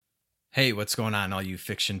Hey, what's going on, all you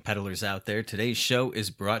fiction peddlers out there? Today's show is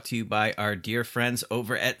brought to you by our dear friends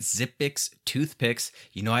over at Zippix Toothpicks.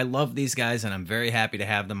 You know, I love these guys and I'm very happy to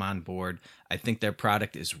have them on board. I think their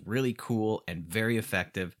product is really cool and very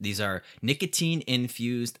effective. These are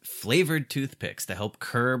nicotine-infused flavored toothpicks to help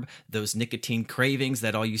curb those nicotine cravings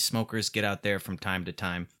that all you smokers get out there from time to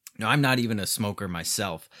time. Now, I'm not even a smoker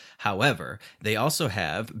myself. However, they also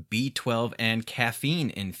have B12 and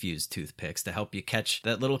caffeine-infused toothpicks to help you catch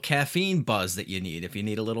that little caffeine buzz that you need if you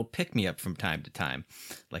need a little pick-me-up from time to time,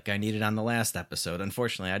 like I needed on the last episode.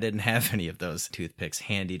 Unfortunately, I didn't have any of those toothpicks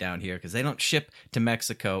handy down here because they don't ship to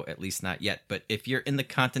Mexico, at least not yet. But if you're in the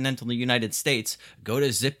continental United States, go to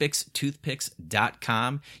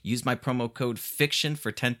zippixtoothpicks.com. Use my promo code FICTION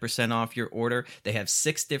for 10% off your order. They have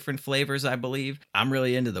 6 different flavors, I believe. I'm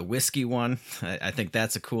really into the whiskey one. I think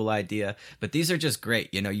that's a cool idea, but these are just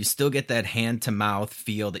great. You know, you still get that hand to mouth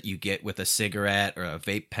feel that you get with a cigarette or a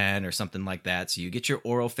vape pen or something like that. So you get your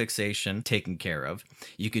oral fixation taken care of.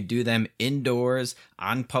 You could do them indoors,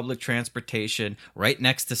 on public transportation, right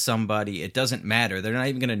next to somebody. It doesn't matter. They're not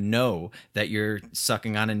even going to know that you're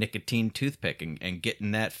sucking on a nicotine toothpick and getting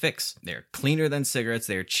that fix. They're cleaner than cigarettes.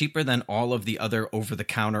 They're cheaper than all of the other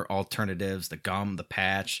over-the-counter alternatives, the gum, the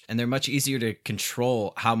patch, and they're much easier to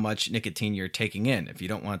control how much nicotine you're taking in. If you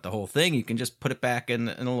don't want the whole thing, you can just put it back in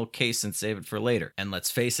a little case and save it for later. And let's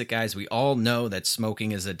face it, guys, we all know that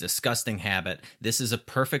smoking is a disgusting habit. This is a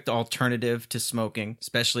perfect alternative to smoking,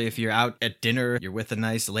 especially if you're out at dinner, you're with a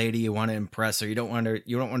nice lady you want to impress her. You don't want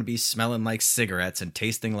to be smelling like cigarettes and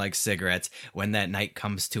tasting like cigarettes when that night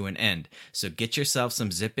comes to an end. So get yourself some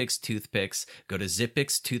Zippix toothpicks. Go to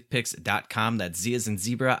zippixtoothpicks.com. That's Z as in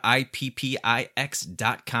zebra,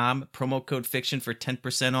 IPPIX.com. Promo code FICTION for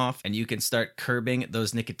 10% off, and you can start curbing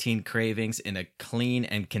those nicotine cravings in a clean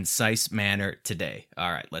and concise manner today.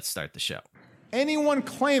 All right, let's start the show. Anyone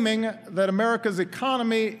claiming that America's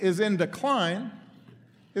economy is in decline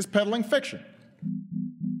is peddling fiction.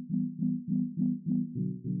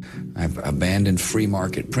 I've abandoned free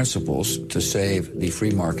market principles to save the free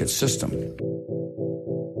market system.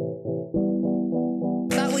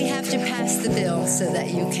 But we have to pass the bill so that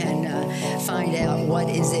you can find out what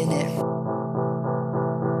is in it.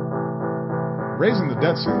 Raising the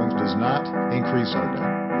debt ceilings does not increase our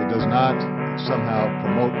debt. It does not somehow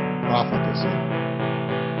promote profligacy.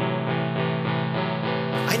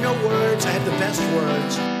 I know words. I have the best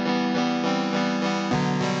words.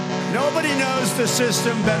 Nobody knows the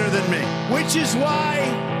system better than me, which is why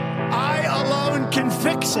I alone can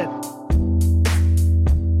fix it.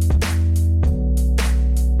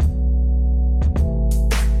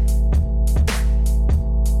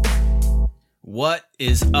 What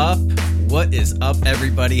is up? What is up,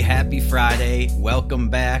 everybody? Happy Friday. Welcome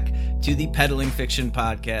back to the Peddling Fiction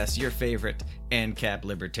Podcast, your favorite ANCAP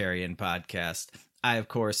libertarian podcast. I, of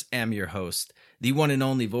course, am your host, the one and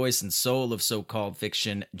only voice and soul of so-called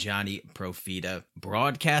fiction, Johnny Profita,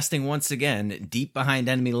 broadcasting once again deep behind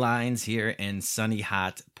enemy lines here in sunny,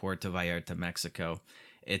 hot Puerto Vallarta, Mexico.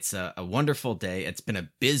 It's a wonderful day. It's been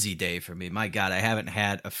a busy day for me. My God, I haven't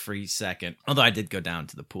had a free second, although I did go down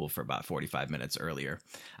to the pool for about 45 minutes earlier.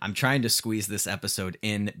 I'm trying to squeeze this episode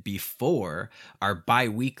in before our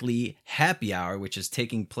bi-weekly happy hour, which is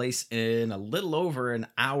taking place in a little over an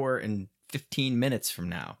hour and 15 minutes from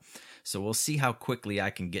now. So we'll see how quickly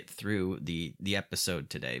I can get through the episode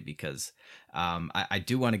today, because I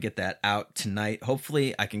do want to get that out tonight.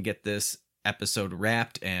 Hopefully I can get this episode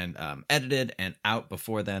wrapped and edited and out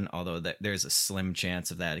before then, although there's a slim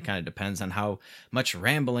chance of that. It kind of depends on how much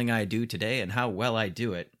rambling I do today and how well I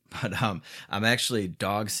do it. But I'm actually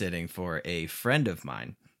dog sitting for a friend of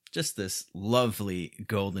mine, just this lovely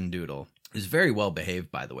golden doodle, who's very well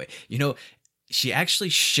behaved, by the way. You know, she actually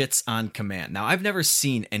shits on command. Now, I've never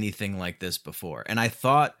seen anything like this before, and I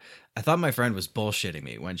thought my friend was bullshitting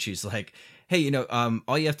me when she's like, hey, you know,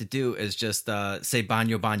 all you have to do is just say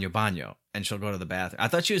baño, baño, baño, and she'll go to the bathroom. I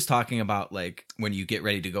thought she was talking about, like, when you get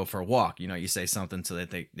ready to go for a walk, you know, you say something so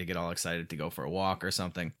that they get all excited to go for a walk or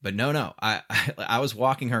something. But no, I was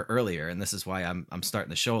walking her earlier, and this is why I'm starting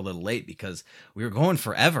the show a little late, because we were going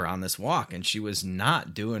forever on this walk, and she was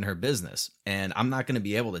not doing her business. And I'm not going to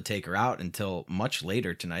be able to take her out until much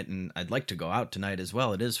later tonight, and I'd like to go out tonight as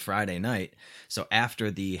well. It is Friday night, so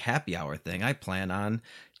after the happy hour thing, I plan on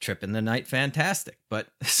tripping the night fantastic. But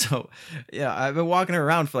so, yeah, I've been walking her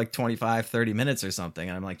around for like 25, 30 minutes or something.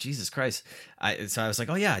 And I'm like, Jesus Christ. So I was like,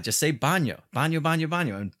 oh yeah, just say baño, baño, baño,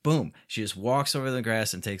 baño. And boom, she just walks over the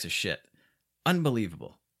grass and takes a shit.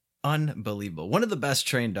 Unbelievable. Unbelievable. One of the best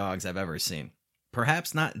trained dogs I've ever seen.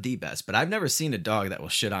 Perhaps not the best, but I've never seen a dog that will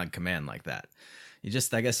shit on command like that.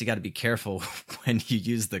 I guess you got to be careful when you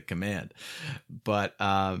use the command. But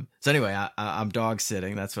so anyway, I'm dog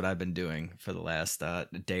sitting. That's what I've been doing for the last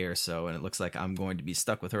day or so. And it looks like I'm going to be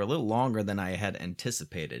stuck with her a little longer than I had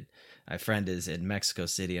anticipated. My friend is in Mexico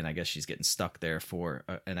City, and I guess she's getting stuck there for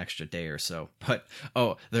an extra day or so. But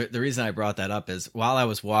the reason I brought that up is while I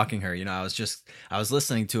was walking her, I was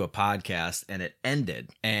listening to a podcast, and it ended,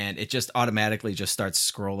 and it just automatically just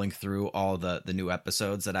starts scrolling through all the new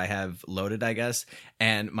episodes that I have loaded, I guess.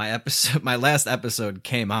 And my last episode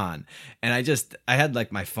came on, and I had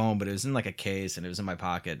like my phone, but it was in like a case, and it was in my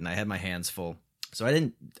pocket, and I had my hands full. So I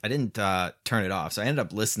didn't turn it off. So I ended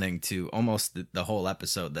up listening to almost the whole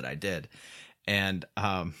episode that I did. And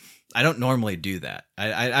I don't normally do that.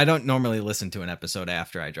 I don't normally listen to an episode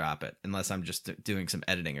after I drop it, unless I'm just doing some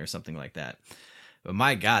editing or something like that. But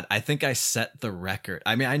my God, I think I set the record.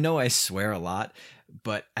 I mean, I know I swear a lot,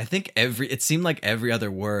 but I think it seemed like every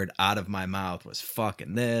other word out of my mouth was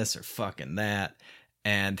fucking this or fucking that.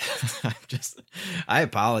 And I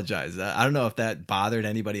apologize. I don't know if that bothered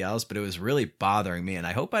anybody else, but it was really bothering me. And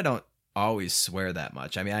I hope I don't always swear that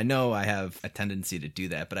much. I mean, I know I have a tendency to do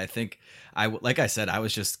that, but I think like I said, I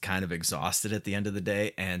was just kind of exhausted at the end of the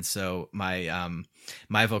day. And so my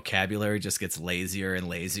vocabulary just gets lazier and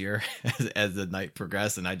lazier as the night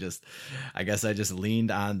progressed. And I guess I just leaned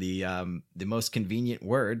on the most convenient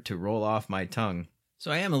word to roll off my tongue. So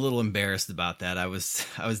I am a little embarrassed about that. I was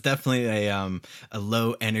definitely a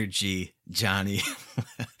low energy Johnny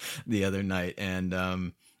the other night,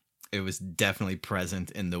 and it was definitely present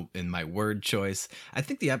in my word choice. I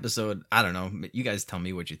think the episode, I don't know, you guys tell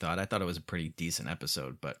me what you thought. I thought it was a pretty decent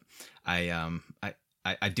episode, but I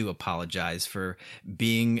do apologize for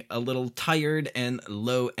being a little tired and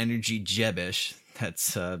low energy jebbish.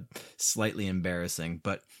 That's slightly embarrassing,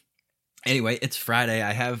 but anyway, it's Friday.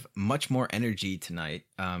 I have much more energy today,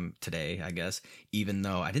 I guess, even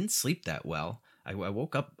though I didn't sleep that well. I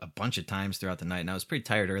woke up a bunch of times throughout the night, and I was pretty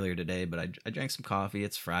tired earlier today, but I drank some coffee.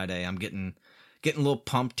 It's Friday. I'm getting a little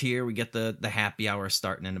pumped here. We get the happy hour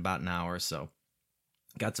starting in about an hour, so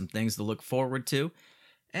got some things to look forward to.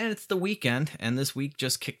 And it's the weekend, and this week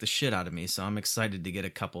just kicked the shit out of me, so I'm excited to get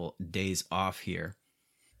a couple days off here.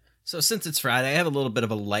 So since it's Friday, I have a little bit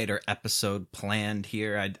of a lighter episode planned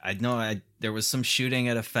here. I know there was some shooting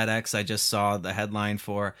at a FedEx I just saw the headline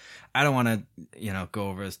for. I don't want to, go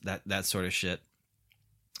over that sort of shit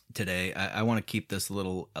today. I want to keep this a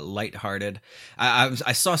little lighthearted.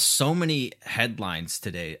 I saw so many headlines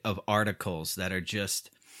today of articles that are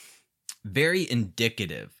just very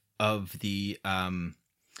indicative of the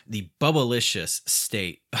bubblicious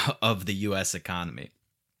state of the U.S. economy.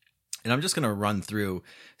 And I'm just going to run through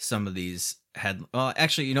some of these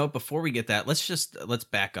actually, before we get that, let's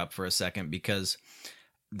back up for a second, because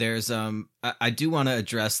there's I do want to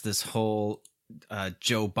address this whole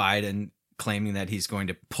Joe Biden claiming that he's going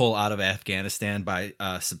to pull out of Afghanistan by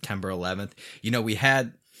September 11th.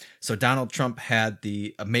 So Donald Trump had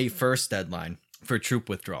the May 1st deadline for troop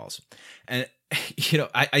withdrawals. And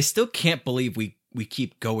I still can't believe we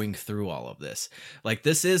keep going through all of this. Like,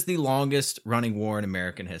 this is the longest running war in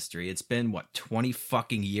American history. It's been 20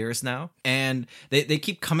 fucking years now. And they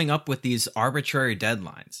keep coming up with these arbitrary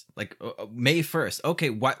deadlines. Like May 1st. Okay,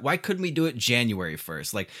 why couldn't we do it January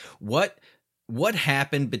 1st? Like, what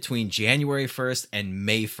happened between January 1st and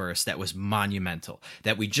May 1st that was monumental,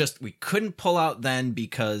 that we couldn't pull out then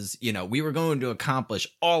because, we were going to accomplish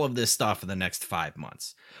all of this stuff in the next 5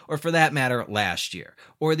 months, or for that matter, last year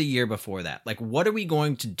or the year before that? Like, what are we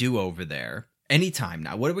going to do over there anytime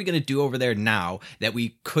now? What are we going to do over there now that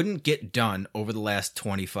we couldn't get done over the last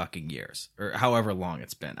 20 fucking years, or however long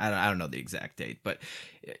it's been? I don't know the exact date, but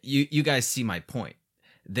you guys see my point.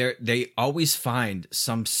 They always find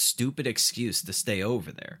some stupid excuse to stay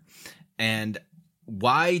over there. And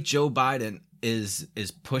why Joe Biden is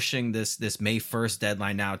pushing this May 1st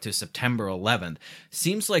deadline now to September 11th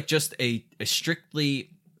seems like just a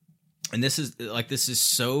strictly, and this is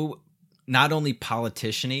so not only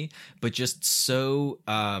politician-y, but just so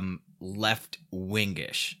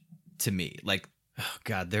left-wingish to me. Like, oh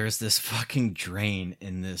God, there's this fucking drain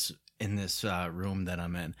in this room that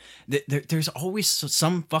I'm in. There's always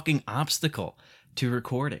some fucking obstacle to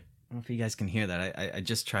recording. I don't know if you guys can hear that. I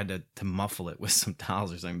just tried to muffle it with some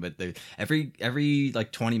towels or something, but every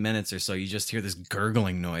like 20 minutes or so, you just hear this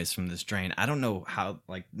gurgling noise from this drain. I don't know how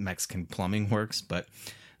like Mexican plumbing works, but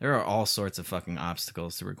there are all sorts of fucking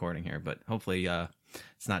obstacles to recording here, but hopefully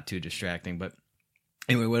it's not too distracting. But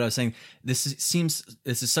anyway, what I was saying, this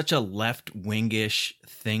is such a left-wingish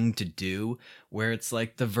thing to do, where it's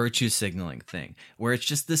like the virtue signaling thing, where it's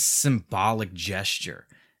just this symbolic gesture.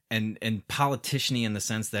 and politician-y in the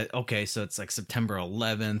sense that, okay, so it's like September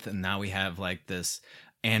 11th, and now we have like this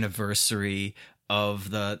anniversary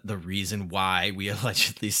of the reason why we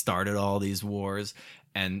allegedly started all these wars,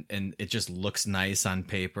 and it just looks nice on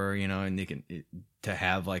paper, you know, and you can to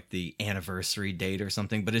have like the anniversary date or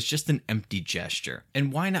something, but it's just an empty gesture.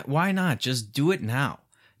 And why not just do it now?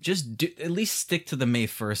 Just at least stick to the May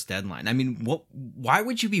 1st deadline. I mean, why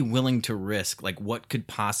would you be willing to risk, like, what could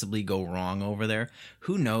possibly go wrong over there?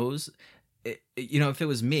 Who knows? You know, if it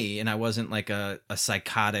was me and I wasn't like a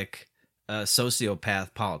psychotic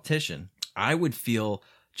sociopath politician, I would feel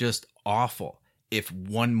just awful if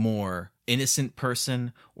one more innocent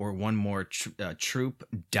person or one more troop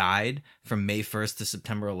died from May 1st to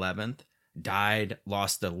September 11th, died,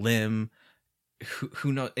 lost a limb.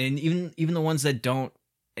 Who knows? And even the ones that don't,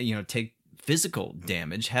 you know, take physical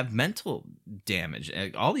damage, have mental damage.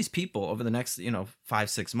 All these people over the next, you know,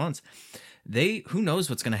 5-6 months, who knows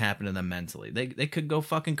what's going to happen to them mentally. They could go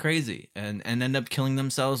fucking crazy and end up killing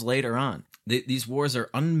themselves later on. These wars are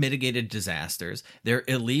unmitigated disasters. They're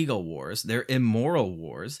illegal wars. They're immoral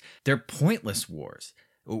wars. They're pointless wars.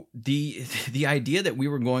 The idea that we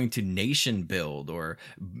were going to nation build or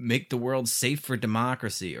make the world safe for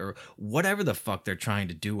democracy or whatever the fuck they're trying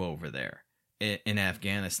to do over there in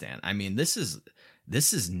Afghanistan. I mean, this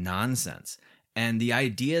is nonsense. And the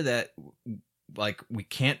idea that, like, we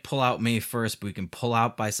can't pull out May 1st, but we can pull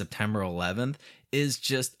out by September 11th is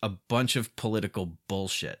just a bunch of political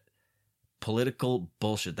bullshit. Political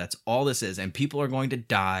bullshit. That's all this is. And people are going to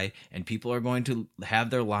die, and people are going to have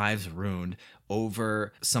their lives ruined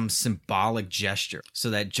over some symbolic gesture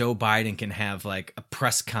so that Joe Biden can have like a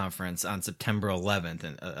press conference on September 11th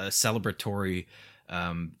and a celebratory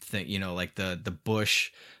thing, you know, like the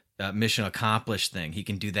Bush mission accomplished thing. He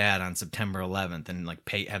can do that on September 11th and like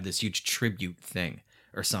have this huge tribute thing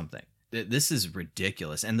or something. This is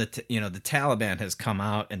ridiculous. And the Taliban has come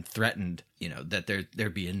out and threatened, you know, that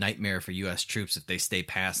there'd be a nightmare for U.S. troops if they stay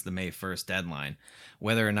past the May 1st deadline.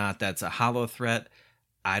 Whether or not that's a hollow threat,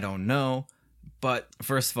 I don't know. But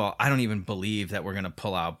first of all, I don't even believe that we're going to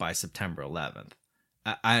pull out by September 11th.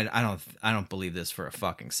 I don't believe this for a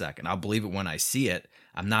fucking second. I'll believe it when I see it.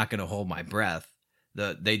 I'm not going to hold my breath.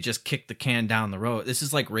 They just kick the can down the road. This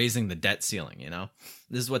is like raising the debt ceiling, you know?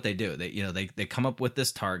 This is what they do. They come up with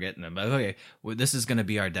this target and they're like, okay, well, this is going to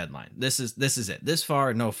be our deadline. This is it. This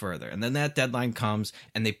far, no further. And then that deadline comes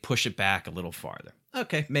and they push it back a little farther.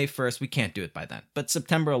 Okay, May 1st, we can't do it by then. But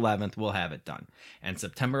September 11th, we'll have it done. And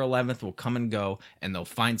September 11th will come and go, and they'll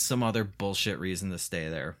find some other bullshit reason to stay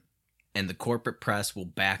there. And the corporate press will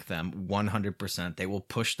back them 100%. They will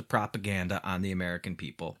push the propaganda on the American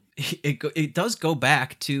people. It does go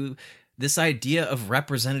back to this idea of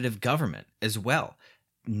representative government as well.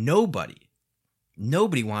 Nobody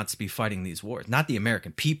wants to be fighting these wars. Not the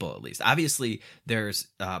American people, at least. Obviously, there's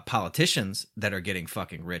politicians that are getting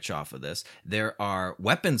fucking rich off of this. There are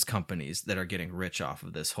weapons companies that are getting rich off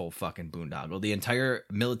of this whole fucking boondoggle. The entire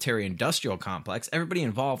military-industrial complex, everybody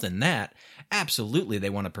involved in that, absolutely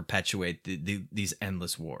they want to perpetuate these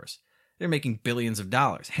endless wars. They're making billions of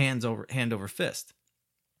dollars, hand over fist.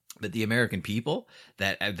 But the American people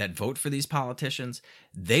that vote for these politicians,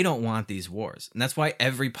 they don't want these wars. And that's why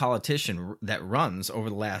every politician that runs over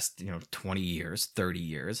the last 20 years, 30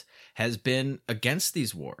 years, has been against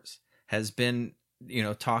these wars, has been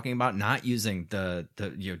talking about not using the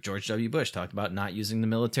George W. Bush talked about not using the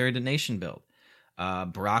military to nation build.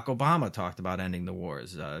 Barack Obama talked about ending the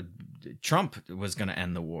wars. Trump was going to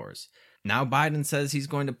end the wars. Now Biden says he's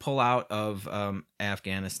going to pull out of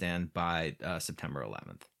Afghanistan by September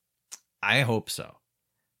 11th. I hope so.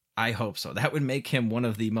 That would make him one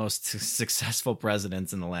of the most successful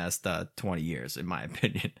presidents in the last 20 years, in my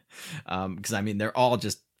opinion. Because, I mean, they're all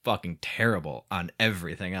just fucking terrible on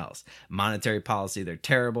everything else. Monetary policy, they're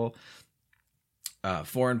terrible.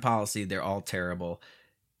 Foreign policy, they're all terrible.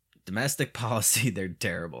 Domestic policy, they're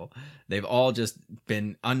terrible. They've all just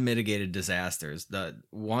been unmitigated disasters. The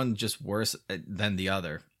one just worse than the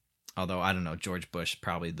other. Although, I don't know, George Bush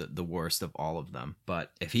probably the worst of all of them.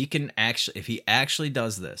 But if he actually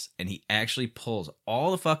does this and he actually pulls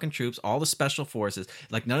all the fucking troops, all the special forces,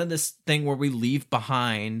 like none of this thing where we leave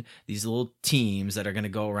behind these little teams that are going to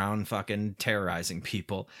go around fucking terrorizing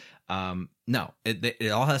people. No, it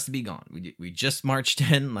all has to be gone. We just marched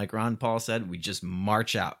in, like Ron Paul said, we just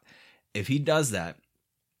march out. If he does that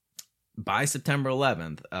by September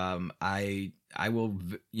 11th, I will,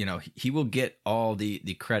 he will get all the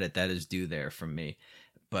credit that is due there from me.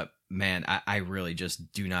 But man, I really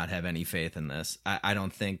just do not have any faith in this. I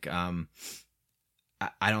don't think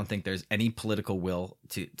there's any political will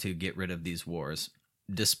to get rid of these wars.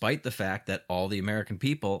 despite the fact that all the American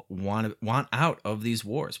people want out of these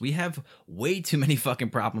wars. We have way too many fucking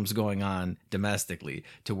problems going on domestically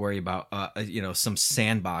to worry about, some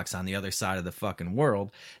sandbox on the other side of the fucking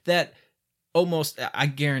world that almost, I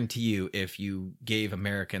guarantee you, if you gave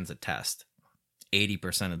Americans a test,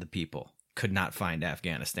 80% of the people could not find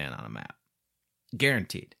Afghanistan on a map.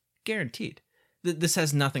 Guaranteed. This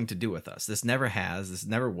has nothing to do with us. This never has. This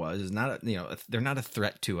never was. It's not, they're not a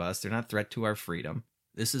threat to us. They're not a threat to our freedom.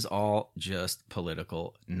 This is all just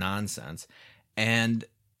political nonsense. And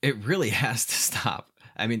it really has to stop.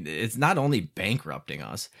 I mean, it's not only bankrupting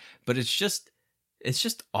us, but it's just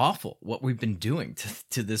awful what we've been doing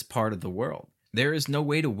to this part of the world. There is no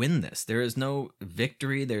way to win this. There is no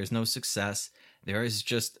victory. There is no success. There is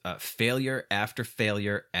just failure after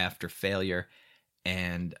failure after failure.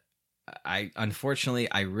 And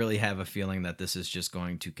unfortunately, I really have a feeling that this is just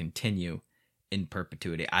going to continue in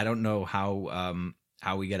perpetuity. I don't know how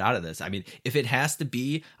we get out of this. I mean, if it has to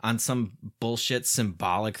be on some bullshit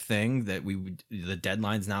symbolic thing that the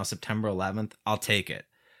deadline's now September 11th, I'll take it.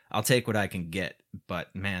 I'll take what I can get.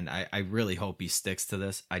 But man, I really hope he sticks to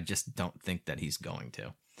this. I just don't think that he's going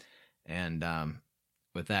to. And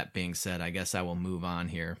with that being said, I guess I will move on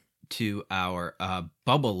here to our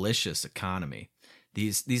bubblicious economy.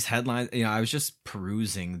 These headlines, I was just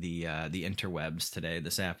perusing the interwebs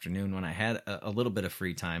this afternoon when I had a little bit of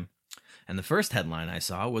free time. And the first headline I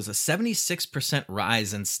saw was a 76%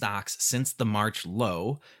 rise in stocks since the March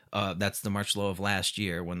low. That's the March low of last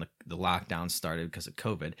year when the lockdown started because of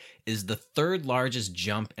COVID, is the third largest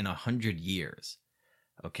jump in 100 years.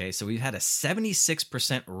 Okay, so we've had a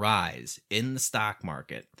 76% rise in the stock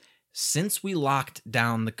market since we locked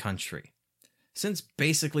down the country, since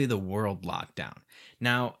basically the world locked down.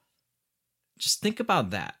 Now, just think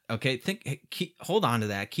about that, okay? Hold on to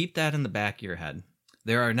that. Keep that in the back of your head.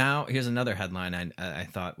 There are now, here's another headline I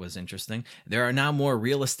thought was interesting. There are now more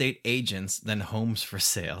real estate agents than homes for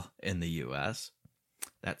sale in the U.S.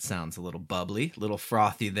 That sounds a little bubbly, a little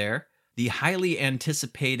frothy there. The highly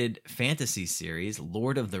anticipated fantasy series,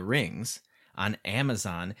 Lord of the Rings, on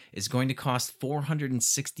Amazon is going to cost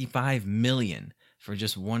 $465 million for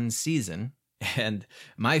just one season. And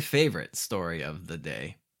my favorite story of the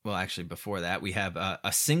day, well, actually before that, we have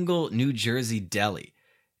a single New Jersey deli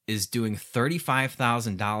is doing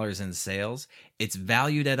 $35,000 in sales. It's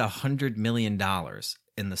valued at $100 million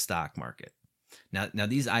in the stock market. Now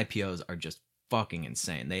these IPOs are just fucking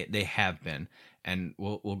insane. They have been, and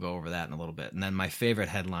we'll go over that in a little bit. And then my favorite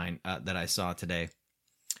headline that I saw today: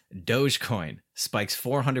 Dogecoin spikes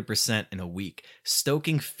 400% in a week,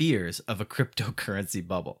 stoking fears of a cryptocurrency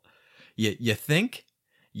bubble. You think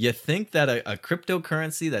that a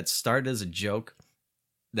cryptocurrency that started as a joke,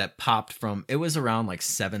 that popped from, it was around like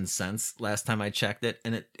 7 cents last time I checked it,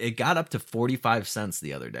 and it got up to 45 cents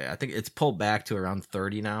the other day. I think it's pulled back to around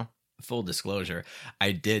 30 now. Full disclosure,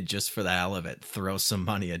 I did, just for the hell of it, throw some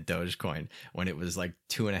money at Dogecoin when it was like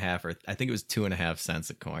 2.5, or I think it was 2.5 cents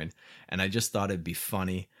a coin. And I just thought it'd be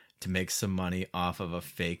funny to make some money off of a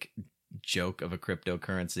fake joke of a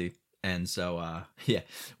cryptocurrency. And so,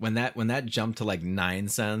 when that jumped to like 9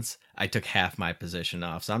 cents, I took half my position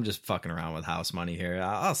off. So I'm just fucking around with house money here.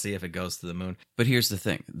 I'll see if it goes to the moon. But here's the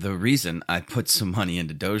thing. The reason I put some money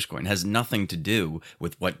into Dogecoin has nothing to do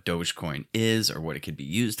with what Dogecoin is or what it could be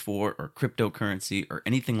used for or cryptocurrency or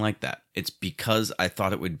anything like that. It's because I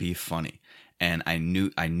thought it would be funny. And I knew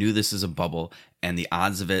this is a bubble, and the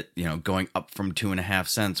odds of it, going up from 2.5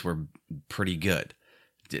 cents were pretty good.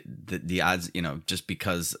 The odds, just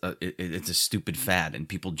because it's a stupid fad and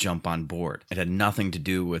people jump on board. It had nothing to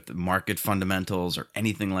do with market fundamentals or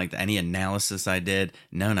anything like that, any analysis I did.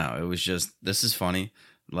 No, it was just, this is funny.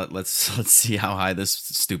 Let's see how high this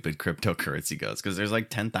stupid cryptocurrency goes, because there's like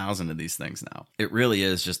 10,000 of these things now. It really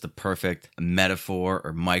is just the perfect metaphor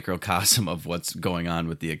or microcosm of what's going on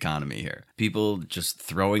with the economy here. People just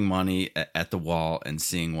throwing money at the wall and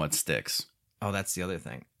seeing what sticks. Oh, that's the other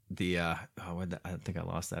thing. I think I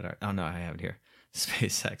lost that. Oh no, I have it here.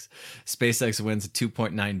 SpaceX wins a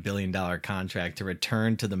 $2.9 billion contract to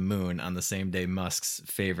return to the moon on the same day Musk's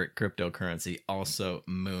favorite cryptocurrency also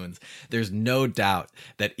moons. There's no doubt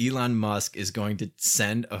that Elon Musk is going to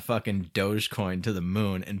send a fucking Dogecoin to the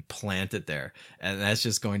moon and plant it there. And that's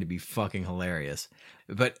just going to be fucking hilarious.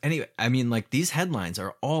 But anyway, I mean, like, these headlines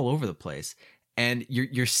are all over the place. And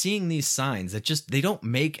you're seeing these signs that they don't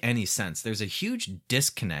make any sense. There's a huge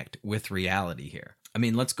disconnect with reality here. I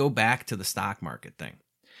mean, let's go back to the stock market thing,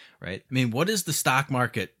 right? I mean, what is the stock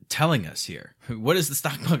market telling us here? What is the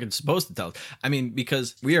stock market supposed to tell us? I mean,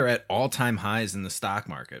 because we are at all-time highs in the stock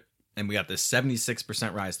market, and we got this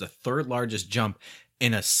 76% rise, the third largest jump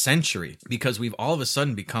in a century, because we've all of a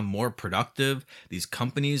sudden become more productive. These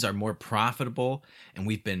companies are more profitable, and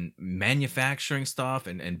we've been manufacturing stuff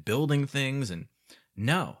and building things. And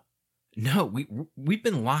no, we've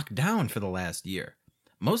been locked down for the last year.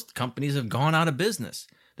 Most companies have gone out of business.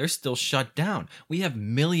 They're still shut down. We have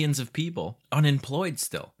millions of people unemployed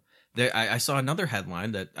still. I saw another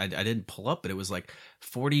headline that I didn't pull up, but it was like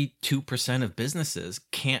 42% of businesses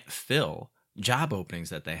can't fill job openings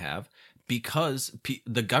that they have because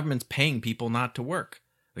the government's paying people not to work.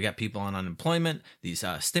 We got people on unemployment, these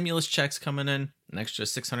stimulus checks coming in, an extra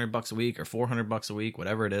 $600 a week or $400 a week,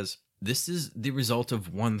 whatever it is. This is the result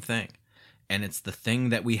of one thing, and it's the thing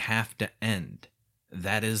that we have to end.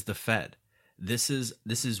 That is the Fed. This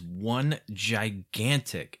is one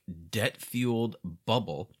gigantic debt-fueled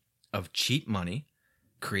bubble of cheap money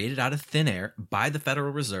created out of thin air by the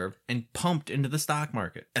Federal Reserve and pumped into the stock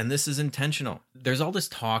market. And this is intentional. There's all this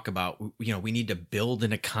talk about, we need to build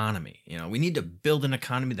an economy. We need to build an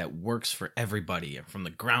economy that works for everybody from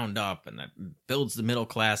the ground up and that builds the middle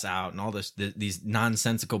class out and all these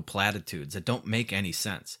nonsensical platitudes that don't make any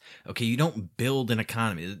sense. Okay, you don't build an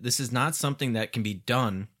economy. This is not something that can be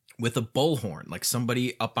done with a bullhorn, like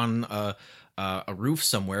somebody up on a roof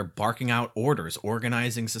somewhere barking out orders,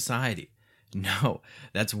 organizing society. No,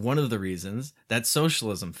 that's one of the reasons that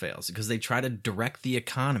socialism fails, because they try to direct the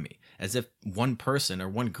economy as if one person or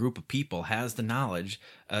one group of people has the knowledge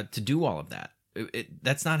to do all of that.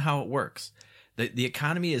 That's not how it works. The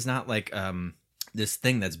economy is not like this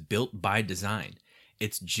thing that's built by design.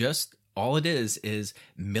 It's just, all it is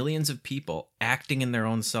millions of people acting in their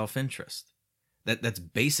own self-interest. That's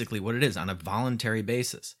basically what it is, on a voluntary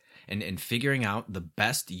basis, and figuring out the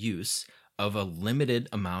best use of a limited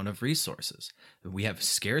amount of resources. We have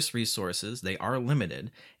scarce resources, they are limited,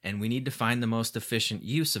 and we need to find the most efficient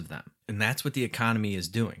use of them. And that's what the economy is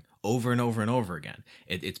doing over and over and over again.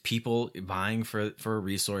 It's people vying for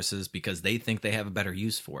resources because they think they have a better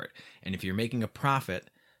use for it. And if you're making a profit,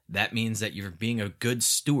 that means that you're being a good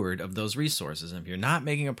steward of those resources. And if you're not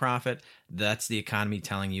making a profit, that's the economy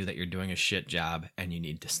telling you that you're doing a shit job and you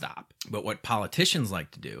need to stop. But what politicians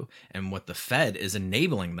like to do, and what the Fed is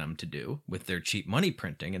enabling them to do with their cheap money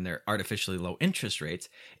printing and their artificially low interest rates,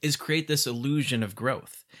 is create this illusion of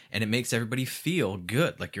growth. And it makes everybody feel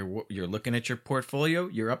good. Like you're looking at your portfolio,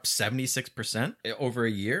 you're up 76% over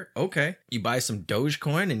a year. Okay. You buy some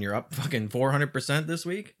Dogecoin and you're up fucking 400% this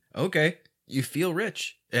week. Okay. You feel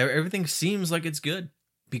rich. Everything seems like it's good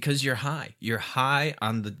because you're high. You're high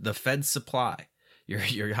on the Fed's supply.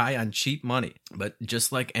 You're high on cheap money. But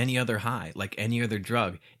just like any other high, like any other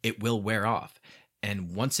drug, it will wear off.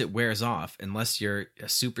 And once it wears off, unless you're a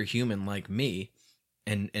superhuman like me,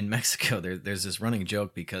 in Mexico, there's this running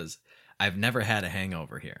joke because I've never had a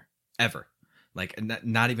hangover here, ever. Like,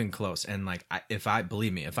 not even close. And like, if I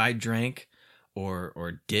drank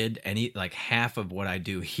or did any, like half of what I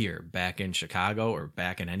do here back in Chicago or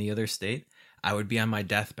back in any other state, I would be on my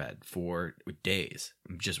deathbed for days,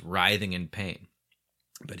 just writhing in pain.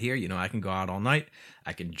 But here, I can go out all night,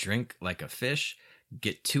 I can drink like a fish,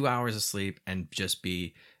 get 2 hours of sleep, and just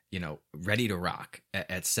be, ready to rock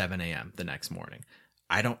at 7 a.m. the next morning.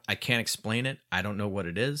 I can't explain it. I don't know what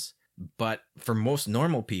it is. But for most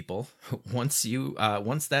normal people, once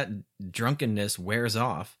that drunkenness wears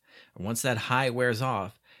off, once that high wears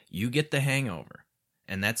off, you get the hangover.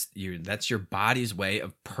 And that's your body's way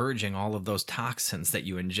of purging all of those toxins that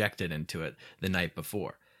you injected into it the night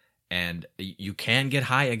before. And you can get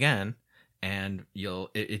high again, and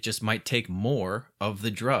it just might take more of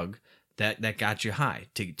the drug that got you high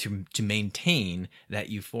to maintain that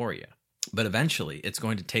euphoria. But eventually, it's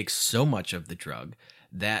going to take so much of the drug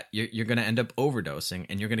that you're going to end up overdosing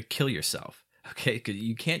and you're going to kill yourself. Okay, because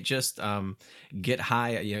you can't just get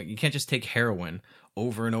high. You can't just take heroin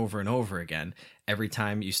over and over and over again. Every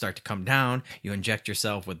time you start to come down, you inject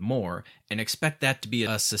yourself with more and expect that to be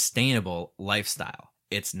a sustainable lifestyle.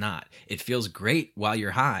 It's not. It feels great while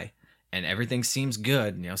you're high and everything seems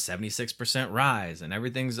good. 76% rise and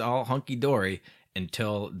everything's all hunky dory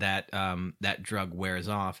until that drug wears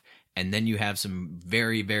off, and then you have some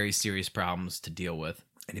very, very serious problems to deal with.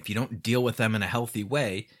 And if you don't deal with them in a healthy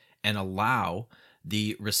way and allow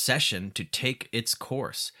the recession to take its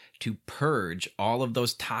course, to purge all of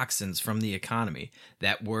those toxins from the economy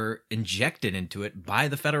that were injected into it by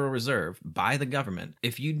the Federal Reserve, by the government,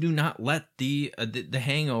 if you do not let the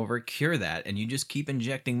hangover cure that and you just keep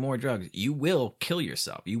injecting more drugs, you will kill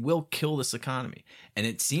yourself. You will kill this economy. And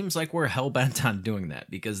it seems like we're hell-bent on doing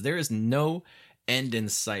that because there is no end in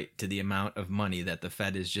sight to the amount of money that the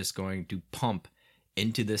Fed is just going to pump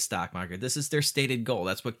into this stock market. This is their stated goal.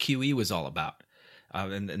 That's what QE was all about.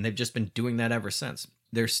 And they've just been doing that ever since.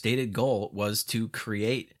 Their stated goal was to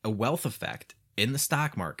create a wealth effect in the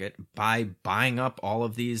stock market by buying up all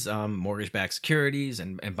of these mortgage-backed securities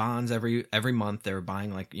and bonds every month. They were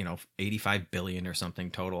buying 85 billion or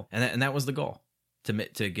something total, and that was the goal,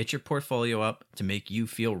 to get your portfolio up, to make you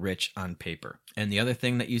feel rich on paper. And the other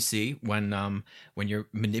thing that you see when you're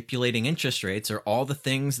manipulating interest rates are all the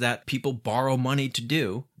things that people borrow money to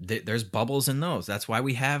do. There's bubbles in those. That's why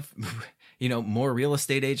we have more real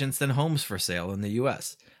estate agents than homes for sale in the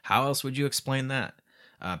U.S. How else would you explain that?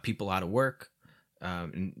 People out of work.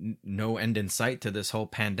 No end in sight to this whole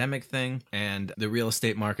pandemic thing, and the real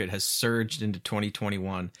estate market has surged into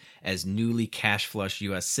 2021 as newly cash flush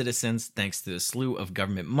U.S. citizens, thanks to a slew of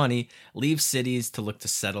government money, leave cities to look to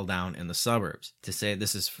settle down in the suburbs. To say,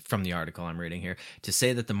 this is from the article I'm reading here, to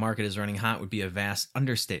say that the market is running hot would be a vast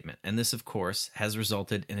understatement, and this, of course, has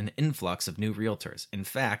resulted in an influx of new realtors. In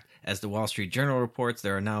fact, as the Wall Street Journal reports,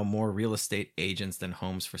 there are now more real estate agents than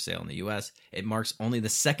homes for sale in the U.S. It marks only the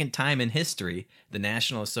second time in history the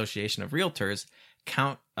National Association of Realtors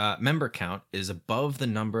member count is above the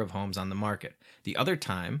number of homes on the market. The other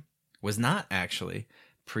time was not actually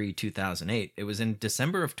pre-2008. It was in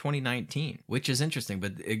December of 2019, which is interesting.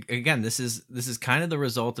 But again, this is kind of the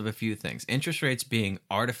result of a few things. Interest rates being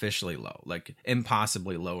artificially low, like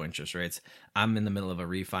impossibly low interest rates. I'm in the middle of a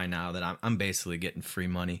refi now that I'm basically getting free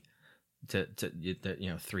money to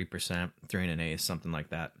 3%, 3.125%, something like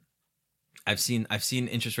that. I've seen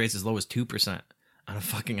interest rates as low as 2% on a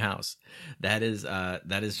fucking house. That is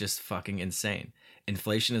just fucking insane.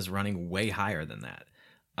 Inflation is running way higher than that.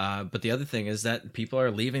 But the other thing is that people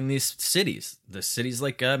are leaving these cities, the cities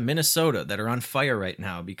like Minnesota that are on fire right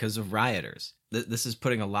now because of rioters. This is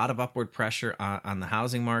putting a lot of upward pressure on the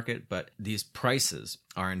housing market, but these prices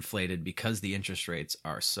are inflated because the interest rates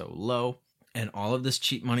are so low. And all of this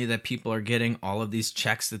cheap money that people are getting, all of these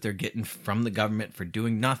checks that they're getting from the government for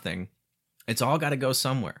doing nothing, it's all got to go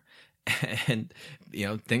somewhere. And,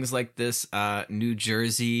 things like this New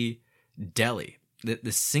Jersey deli,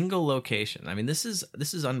 the single location. I mean, this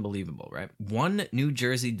is unbelievable, right? One New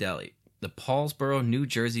Jersey deli, the Paulsboro, New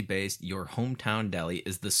Jersey-based Your Hometown Deli,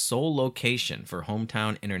 is the sole location for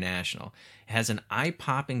Hometown International. It has an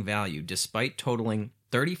eye-popping value despite totaling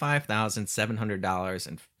 $35,700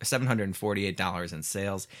 and $748 in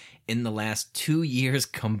sales in the last 2 years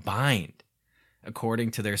combined,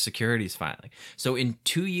 according to their securities filing. So in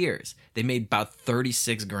 2 years, they made about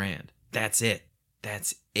 36 grand. That's it.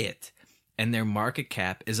 And their market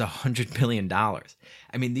cap is $100 billion. I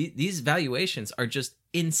mean, these valuations are just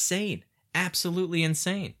insane. Absolutely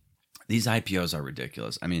insane. These IPOs are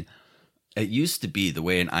ridiculous. I mean, it used to be the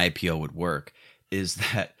way an IPO would work is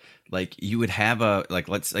that, you would have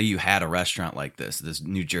let's say you had a restaurant like this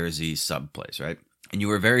New Jersey sub place, right? And you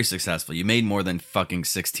were very successful. You made more than fucking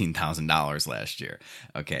 $16,000 last year.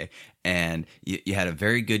 Okay. And you had a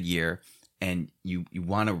very good year, and you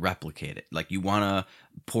want to replicate it. You want to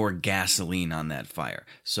pour gasoline on that fire.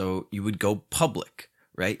 So you would go public,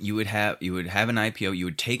 right? You would have an IPO, you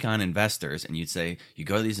would take on investors, and you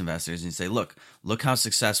go to these investors and you say, look how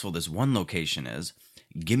successful this one location is.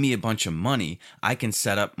 Give me a bunch of money. I can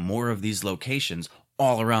set up more of these locations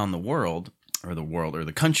all around the world or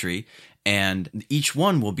the country, and each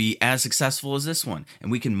one will be as successful as this one.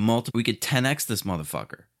 And we could 10x this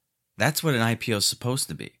motherfucker. That's what an IPO is supposed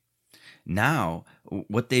to be. Now,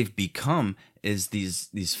 what they've become is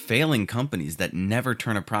these failing companies that never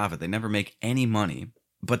turn a profit. They never make any money,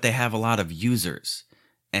 but they have a lot of users.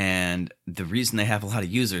 And the reason they have a lot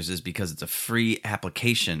of users is because it's a free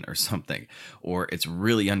application or something, or it's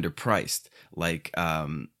really underpriced, like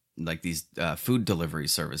these food delivery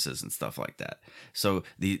services and stuff like that. So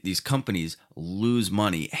these companies lose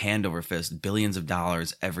money hand over fist, billions of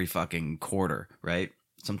dollars every fucking quarter, right?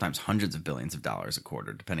 Sometimes hundreds of billions of dollars a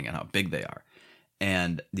quarter, depending on how big they are.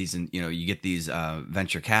 And these, you get these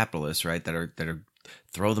venture capitalists, right, that are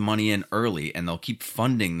throw the money in early, and they'll keep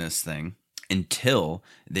funding this thing until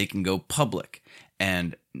they can go public.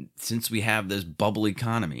 And since we have this bubble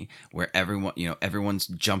economy where everyone's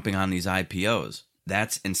jumping on these IPOs,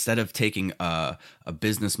 that's, instead of taking a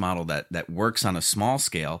business model that works on a small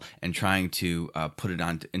scale and trying to put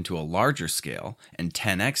it into a larger scale and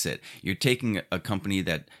 10x it, you're taking a company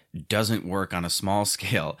that doesn't work on a small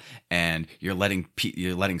scale, and you're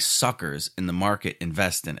letting suckers in the market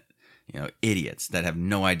invest in it. Idiots that have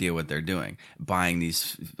no idea what they're doing, buying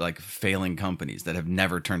these failing companies that have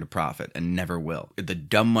never turned a profit and never will. The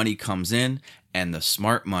dumb money comes in, and the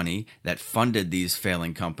smart money that funded these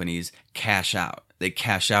failing companies cash out. They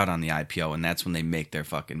cash out on the IPO, and that's when they make their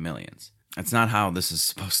fucking millions. That's not how this is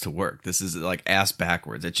supposed to work. This is like ass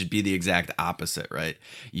backwards. It should be the exact opposite, right?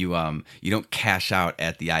 You don't cash out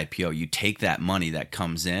at the IPO. You take that money that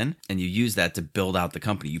comes in and you use that to build out the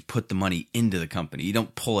company. You put the money into the company. You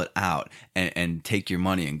don't pull it out and take your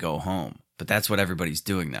money and go home. But that's what everybody's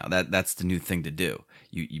doing now. That's the new thing to do.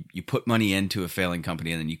 You put money into a failing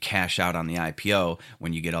company and then you cash out on the IPO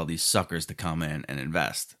when you get all these suckers to come in and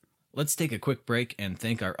invest. Let's take a quick break and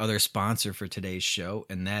thank our other sponsor for today's show,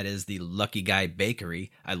 and that is the Lucky Guy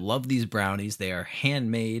Bakery. I love these brownies. They are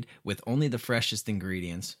handmade with only the freshest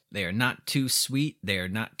ingredients. They are not too sweet. They are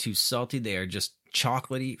not too salty. They are just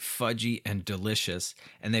chocolatey, fudgy, and delicious.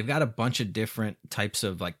 And they've got a bunch of different types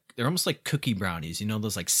of they're almost like cookie brownies. You know,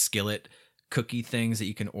 those like skillet cookie things that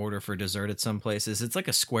you can order for dessert at some places. It's like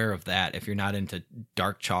a square of that if you're not into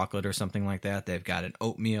dark chocolate or something like that. They've got an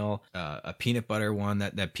oatmeal, a peanut butter one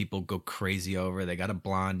that people go crazy over. They got a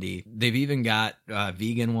blondie. They've even got a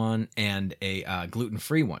vegan one and a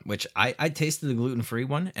gluten-free one, which I tasted the gluten-free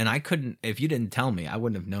one and I couldn't, if you didn't tell me, I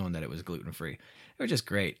wouldn't have known that it was gluten-free. They were just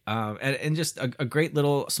great. And just a great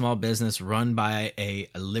little small business run by a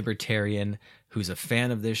libertarian who's a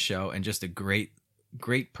fan of this show and just a great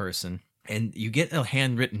person. And you get a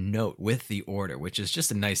handwritten note with the order, which is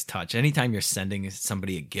just a nice touch. Anytime you're sending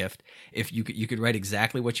somebody a gift, if you could write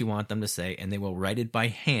exactly what you want them to say, and they will write it by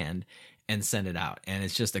hand and send it out. And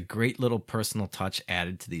it's just a great little personal touch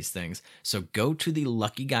added to these things. So go to the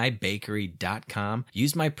luckyguybakery.com,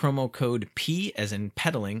 use my promo code P as in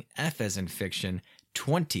peddling, F as in fiction,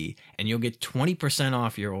 20, and you'll get 20%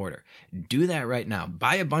 off your order. Do that right now.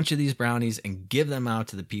 Buy a bunch of these brownies and give them out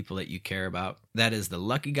to the people that you care about. That is the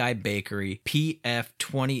Lucky Guy Bakery.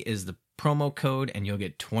 PF20 is the promo code, and you'll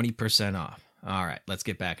get 20% off. All right, let's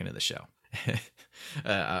get back into the show.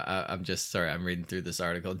 I'm just sorry. I'm reading through this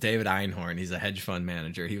article. David Einhorn, he's a hedge fund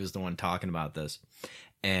manager. He was the one talking about this.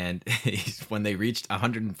 And when they reached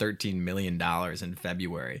 $113 million in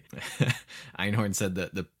February, Einhorn said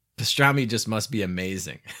that the pastrami just must be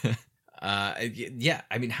amazing. Yeah,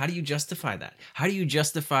 I mean, how do you justify that? How do you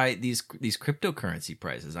justify these cryptocurrency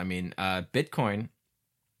prices? I mean, Bitcoin,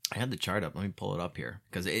 I had the chart up. Let me pull it up here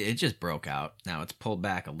because it just broke out. Now it's pulled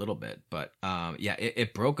back a little bit, but yeah,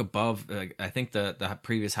 it broke above. I think the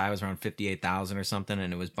previous high was around 58,000 or something,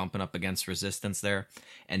 and it was bumping up against resistance there,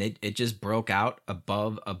 and it just broke out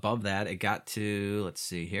above that. It got to, let's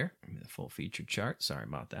see here, the full featured chart. Sorry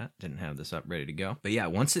about that. Didn't have this up ready to go. But yeah,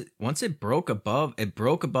 once it broke above and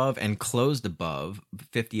closed above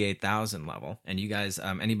 58,000 level. And you guys,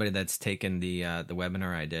 anybody that's taken the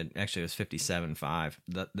webinar I did, actually it was 57.5.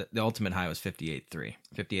 The ultimate high was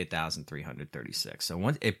 58,336. So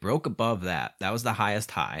once it broke above that was the highest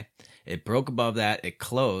high. It broke above that. It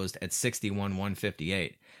closed at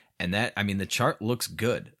 61,158. And that, I mean, the chart looks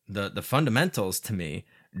good. The fundamentals to me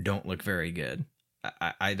don't look very good.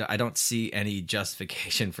 I don't see any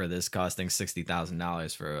justification for this costing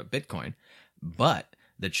 $60,000 for a Bitcoin, but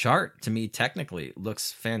the chart to me technically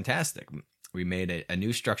looks fantastic. We made a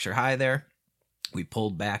new structure high there. We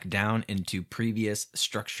pulled back down into previous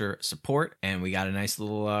structure support, and we got a nice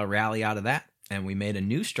little rally out of that. And we made a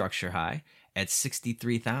new structure high at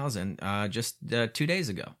 63,000 just 2 days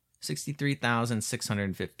ago,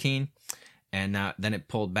 63,615. And then it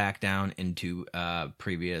pulled back down into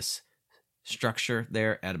previous structure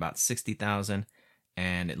there at about 60,000.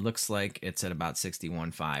 And it looks like it's at about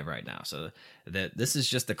 61.5 right now. So this is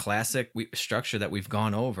just a classic structure that we've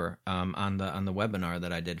gone over on the webinar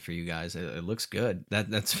that I did for you guys. It looks good.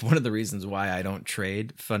 That's one of the reasons why I don't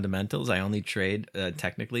trade fundamentals. I only trade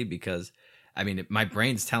technically because, I mean, my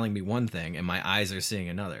brain's telling me one thing and my eyes are seeing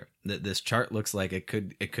another. This chart looks like it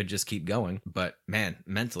could just keep going, but man,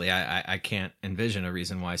 mentally, I can't envision a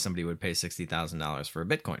reason why somebody would pay $60,000 for a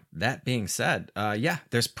Bitcoin. That being said, yeah,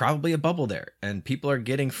 there's probably a bubble there, and people are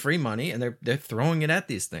getting free money and they're throwing it at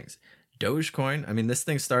these things. Dogecoin, I mean, this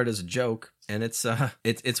thing started as a joke, and it's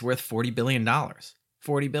worth $40 billion.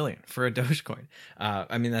 $40 billion for a Dogecoin.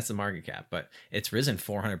 I mean, that's the market cap, but it's risen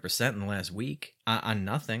 400% in the last week on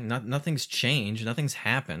nothing. Nothing's changed. Nothing's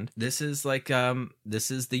happened. This is like, this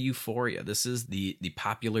is the euphoria. This is the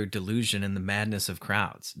popular delusion and the madness of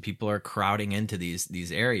crowds. People are crowding into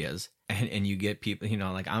these areas, and you get people, you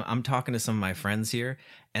know, like I'm talking to some of my friends here,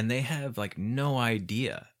 and they have like no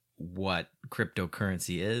idea what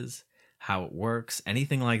cryptocurrency is, how it works,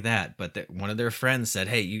 anything like that. But one of their friends said,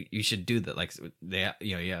 hey, you should do that. Like, they,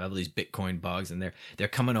 you know, you have these Bitcoin bugs, and they're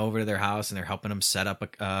coming over to their house and they're helping them set up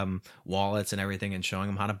wallets and everything and showing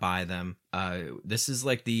them how to buy them. This is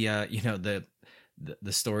like the you know, the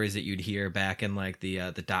stories that you'd hear back in like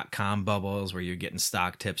the .com bubbles where you're getting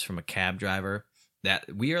stock tips from a cab driver.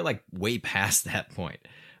 That we are like way past that point.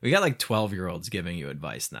 We got like 12-year-olds giving you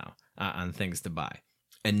advice now on things to buy.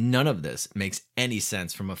 And none of this makes any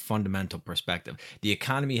sense from a fundamental perspective. The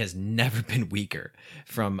economy has never been weaker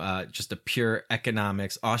from just a pure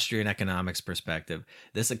Austrian economics perspective.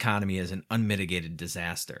 This economy is an unmitigated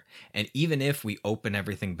disaster. And even if we open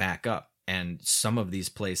everything back up and some of these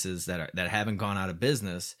places that haven't gone out of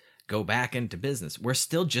business go back into business, we're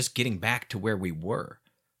still just getting back to where we were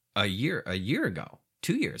a year ago,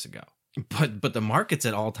 2 years ago. But the market's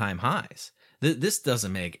at all-time highs. This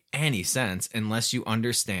doesn't make any sense unless you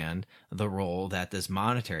understand the role that this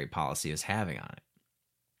monetary policy is having on it.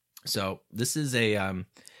 So this is a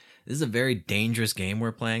very dangerous game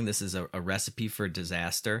we're playing. This is a recipe for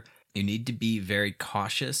disaster. You need to be very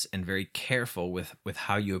cautious and very careful with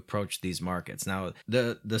how you approach these markets. Now,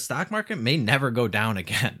 the stock market may never go down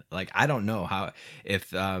again. Like, I don't know how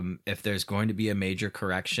if there's going to be a major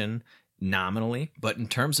correction nominally, but in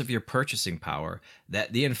terms of your purchasing power,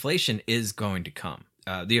 that the inflation is going to come.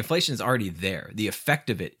 The inflation is already there. The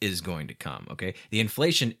effect of it is going to come. Okay. The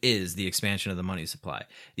inflation is the expansion of the money supply.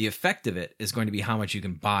 The effect of it is going to be how much you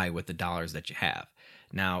can buy with the dollars that you have.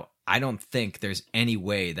 Now, I don't think there's any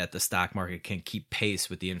way that the stock market can keep pace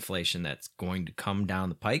with the inflation that's going to come down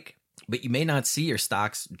the pike, but you may not see your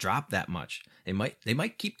stocks drop that much. They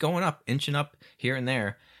might keep going up, inching up here and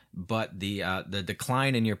there, but the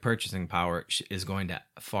decline in your purchasing power is going to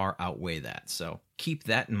far outweigh that. So keep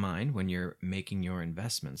that in mind when you're making your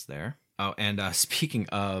investments there. Oh, and speaking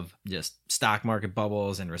of just stock market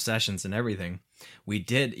bubbles and recessions and everything, we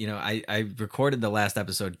did, I recorded the last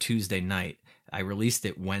episode Tuesday night. I released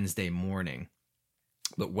it Wednesday morning.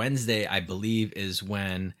 But Wednesday, I believe, is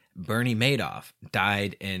when Bernie Madoff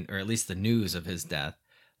died or at least the news of his death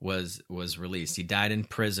was released. He died in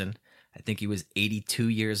prison. I think he was 82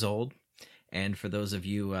 years old. And for those of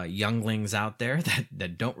you younglings out there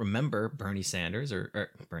that don't remember Bernie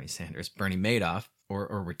Madoff,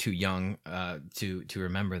 or were too young to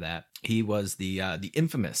remember that, he was the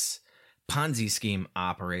infamous Ponzi scheme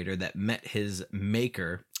operator that met his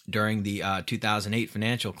maker during the 2008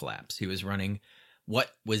 financial collapse. He was running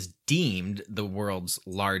what was deemed the world's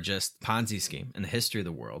largest Ponzi scheme in the history of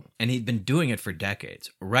the world. And he'd been doing it for decades,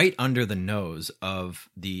 right under the nose of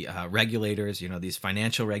the regulators, these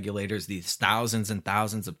financial regulators, these thousands and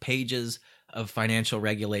thousands of pages of financial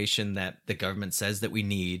regulation that the government says that we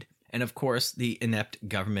need. And of course, the inept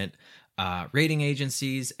government rating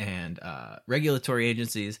agencies and regulatory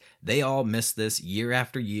agencies, they all missed this year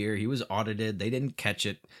after year. He was audited. They didn't catch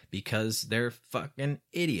it because they're fucking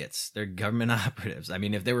idiots. They're government operatives. I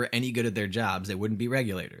mean, if they were any good at their jobs, they wouldn't be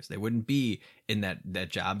regulators. They wouldn't be in that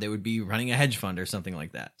job. They would be running a hedge fund or something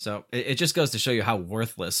like that. So it just goes to show you how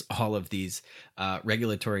worthless all of these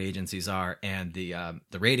regulatory agencies are, and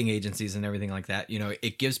the rating agencies and everything like that.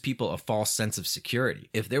 It gives people a false sense of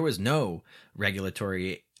security. If there was no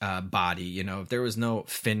regulatory body, if there was no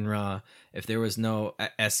FINRA, if there was no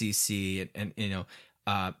SEC, and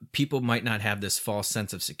people might not have this false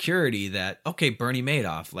sense of security that, okay, Bernie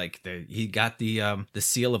Madoff, he got the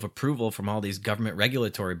seal of approval from all these government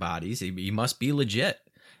regulatory bodies. He must be legit.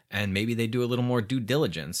 And maybe they do a little more due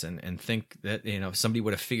diligence and think that, somebody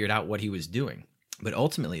would have figured out what he was doing. But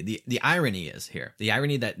ultimately, the irony is here. The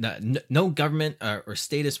irony that no government or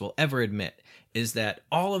status will ever admit is that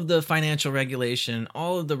all of the financial regulation,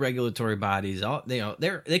 all of the regulatory bodies,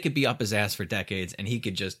 they could be up his ass for decades, and he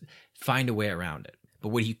could just find a way around it. But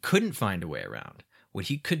what he couldn't find a way around, what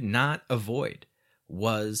he could not avoid,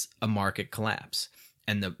 was a market collapse.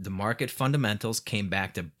 And the market fundamentals came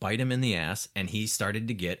back to bite him in the ass, and he started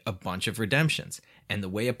to get a bunch of redemptions. And the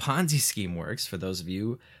way a Ponzi scheme works, for those of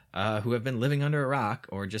you who have been living under a rock,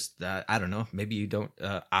 or just, I don't know, maybe you don't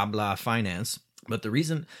habla finance, but the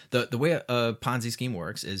reason, the way a Ponzi scheme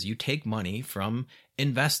works is you take money from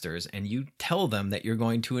investors and you tell them that you're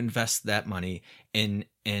going to invest that money in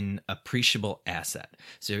an appreciable asset.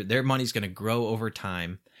 So their money's going to grow over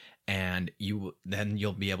time, and you'll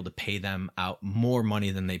be able to pay them out more money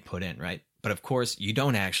than they put in, right? But of course, you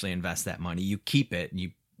don't actually invest that money. You keep it, and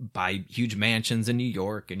you buy huge mansions in New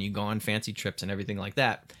York, and you go on fancy trips and everything like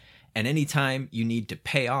that. And anytime you need to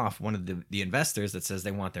pay off one of the investors that says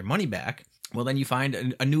they want their money back, well, then you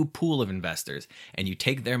find a new pool of investors, and you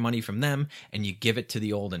take their money from them and you give it to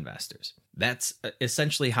the old investors. That's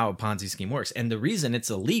essentially how a Ponzi scheme works. And the reason it's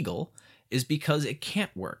illegal is because it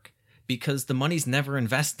can't work, because the money's never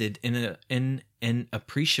invested in an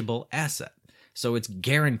appreciable asset. So it's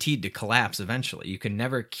guaranteed to collapse eventually. You can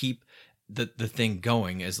never keep the thing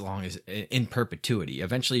going as long as in perpetuity.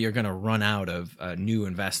 Eventually, you're going to run out of new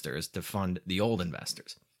investors to fund the old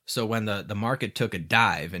investors. So when the market took a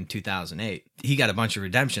dive in 2008, he got a bunch of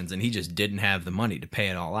redemptions and he just didn't have the money to pay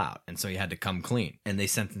it all out. And so he had to come clean. And they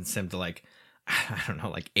sentenced him to like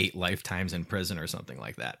 8 lifetimes in prison or something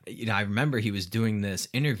like that. I remember he was doing this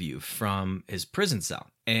interview from his prison cell,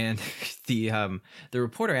 and the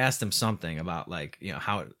reporter asked him something about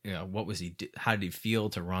how did he feel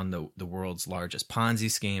to run the world's largest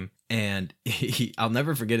Ponzi scheme? And I'll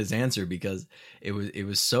never forget his answer, because it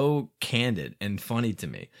was so candid and funny to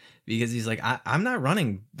me, because he's like, I'm not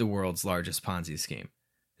running the world's largest Ponzi scheme.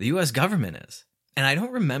 The U.S. government is. And I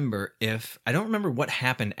don't remember what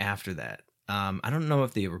happened after that. I don't know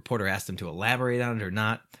if the reporter asked him to elaborate on it or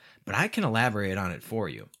not, but I can elaborate on it for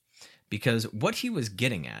you, because what he was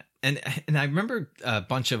getting at, and I remember a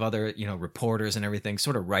bunch of other, reporters and everything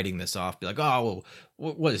sort of writing this off, be like, oh,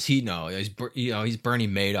 well, what does he know? He's Bernie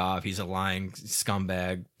Madoff. He's a lying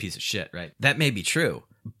scumbag piece of shit, right? That may be true.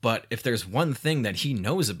 But if there's one thing that he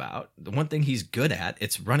knows about, the one thing he's good at,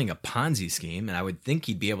 it's running a Ponzi scheme. And I would think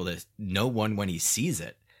he'd be able to know one when he sees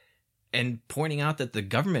it. And pointing out that the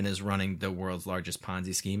government is running the world's largest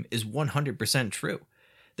Ponzi scheme is 100% true.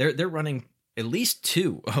 They're running at least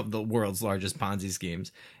 2 of the world's largest Ponzi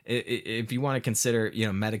schemes. If you want to consider,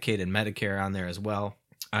 Medicaid and Medicare on there as well,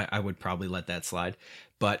 I would probably let that slide.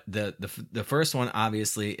 But the first one,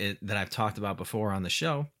 obviously, that I've talked about before on the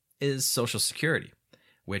show is Social Security,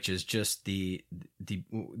 which is just the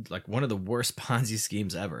one of the worst Ponzi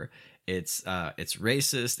schemes ever. It's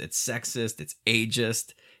racist, it's sexist, it's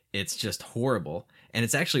ageist. It's just horrible. And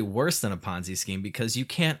it's actually worse than a Ponzi scheme, because you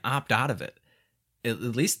can't opt out of it. At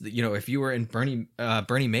least, if you were in Bernie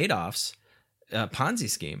Madoff's Ponzi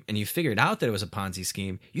scheme and you figured out that it was a Ponzi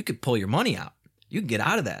scheme, you could pull your money out. You can get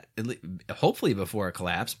out of that, hopefully before it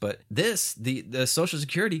collapsed. But the Social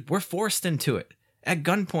Security, we're forced into it at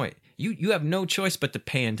gunpoint. You have no choice but to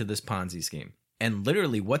pay into this Ponzi scheme. And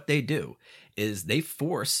literally what they do is they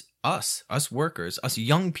force us workers, us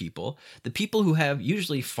young people, the people who have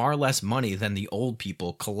usually far less money than the old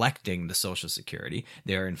people collecting the Social Security.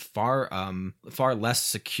 They're in far less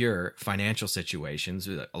secure financial situations.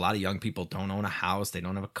 A lot of young people don't own a house. They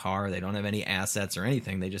don't have a car. They don't have any assets or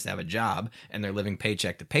anything. They just have a job and they're living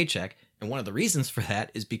paycheck to paycheck. And one of the reasons for that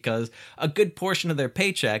is because a good portion of their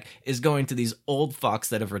paycheck is going to these old fucks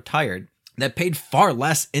that have retired, that paid far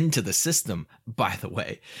less into the system, by the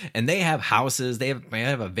way. And they have houses. They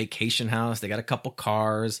have a vacation house. They got a couple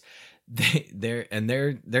cars.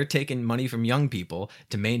 They're taking money from young people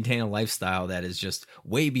to maintain a lifestyle that is just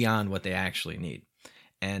way beyond what they actually need.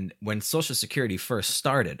 And when Social Security first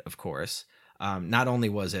started, of course, not only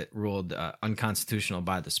was it ruled unconstitutional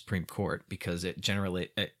by the Supreme Court, because it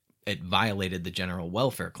violated the general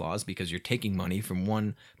welfare clause, because you're taking money from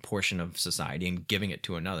one portion of society and giving it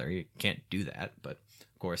to another. You can't do that. But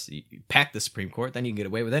of course, you pack the Supreme Court, then you can get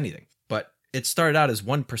away with anything. But it started out as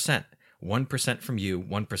 1%. 1% from you,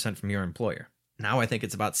 1% from your employer. Now I think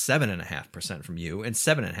it's about 7.5% from you and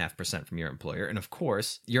 7.5% from your employer. And of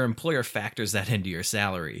course, your employer factors that into your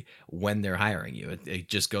salary when they're hiring you. It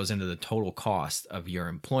just goes into the total cost of your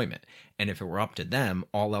employment. And if it were up to them,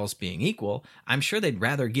 all else being equal, I'm sure they'd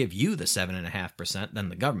rather give you the 7.5% than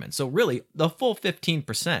the government. So really, the full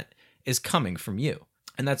 15% is coming from you.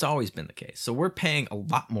 And that's always been the case. So we're paying a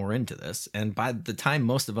lot more into this. And by the time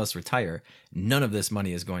most of us retire, none of this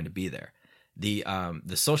money is going to be there. The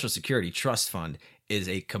Social Security Trust Fund is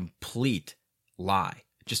a complete lie,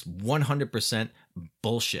 just 100%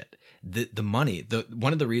 bullshit. The money,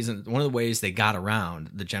 one of the ways they got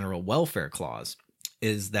around the general welfare clause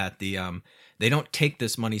is that they don't take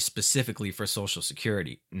this money specifically for Social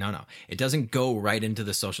Security. No, it doesn't go right into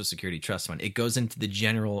the Social Security Trust Fund. It goes into the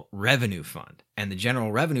General Revenue Fund, and the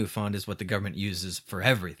General Revenue Fund is what the government uses for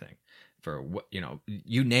everything. For what,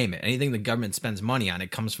 you name it, anything the government spends money on,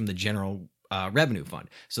 it comes from the General Revenue Fund.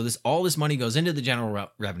 So all this money goes into the General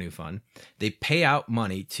Revenue Fund. They pay out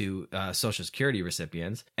money to Social Security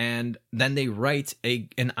recipients, and then they write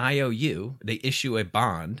an IOU. They issue a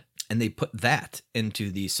bond, and they put that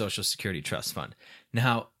into the Social Security Trust Fund.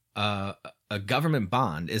 Now, a government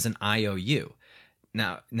bond is an IOU.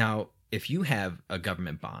 Now, if you have a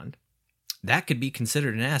government bond, that could be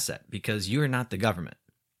considered an asset because you are not the government.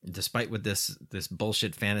 Despite with this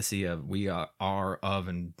bullshit fantasy of we are of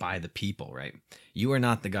and by the people, right? You are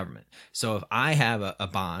not the government. So if I have a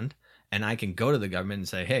bond and I can go to the government and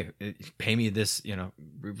say, hey, pay me this,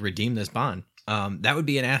 redeem this bond, that would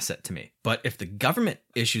be an asset to me. But if the government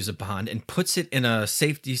issues a bond and puts it in a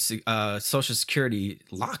safety Social Security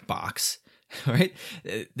lockbox, right,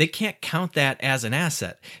 they can't count that as an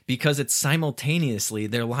asset because it's simultaneously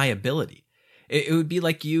their liability. It would be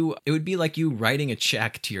like you writing a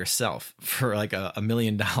check to yourself for like $1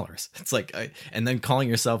 million. It's like, and then calling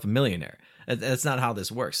yourself a millionaire. That's not how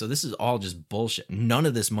this works. So this is all just bullshit. None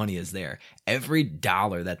of this money is there. Every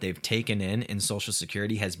dollar that they've taken in Social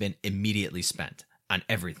Security has been immediately spent on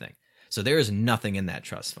everything. So there is nothing in that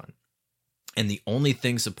trust fund. And the only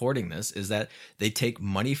thing supporting this is that they take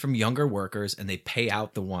money from younger workers and they pay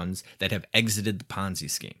out the ones that have exited the Ponzi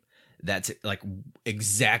scheme. That's like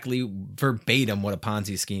exactly verbatim what a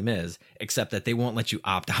Ponzi scheme is, except that they won't let you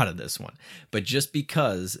opt out of this one. But just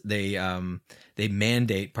because they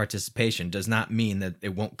mandate participation does not mean that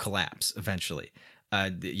it won't collapse eventually.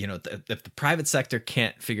 If the private sector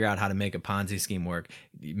can't figure out how to make a Ponzi scheme work,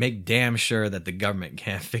 make damn sure that the government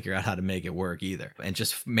can't figure out how to make it work either. And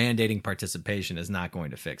just mandating participation is not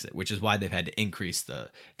going to fix it, which is why they've had to increase the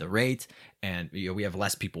rate. And we have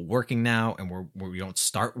less people working now, and we don't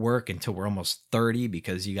start work until we're almost 30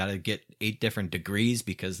 because you got to get 8 different degrees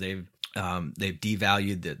because they've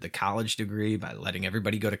devalued the college degree by letting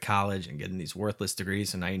everybody go to college and getting these worthless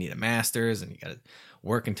degrees. So now you need a master's and you got to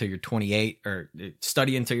work until you're 28 or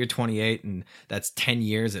study until you're 28. And that's 10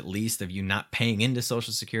 years at least of you not paying into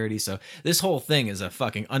Social Security. So this whole thing is a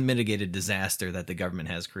fucking unmitigated disaster that the government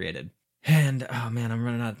has created. And oh man, I'm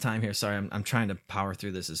running out of time here. Sorry. I'm trying to power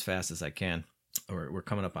through this as fast as I can. We're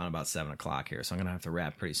coming up on about 7 o'clock here. So I'm going to have to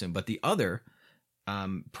wrap pretty soon. But the other,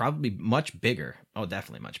 probably much bigger. Oh,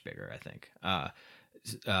 definitely much bigger, I think.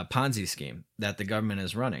 Ponzi scheme that the government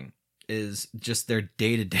is running is just their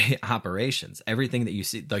day-to-day operations. Everything that you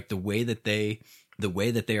see, like the way that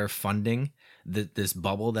they are funding this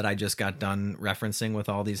bubble that I just got done referencing with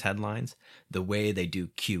all these headlines, the way they do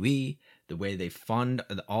QE, the way they fund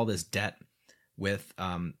all this debt with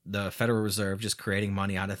the Federal Reserve just creating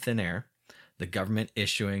money out of thin air, the government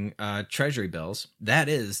issuing treasury bills. That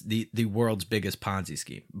is the world's biggest Ponzi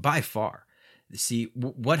scheme by far. See,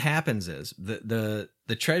 what happens is the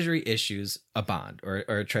treasury issues a bond or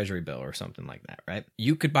a treasury bill or something like that, right?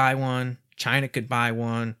 You could buy one, China could buy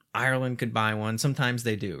one, Ireland could buy one. Sometimes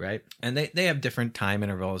they do, right? And they have different time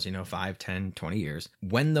intervals, 5, 10, 20 years.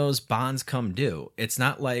 When those bonds come due, it's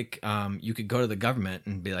not like you could go to the government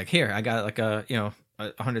and be like, here, I got like a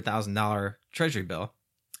 $100,000 treasury bill.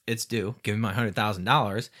 It's due. Give me my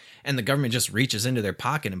 $100,000. And the government just reaches into their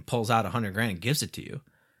pocket and pulls out $100,000 and gives it to you.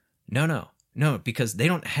 No, because they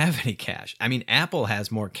don't have any cash. I mean, Apple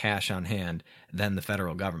has more cash on hand than the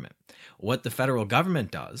federal government. What the federal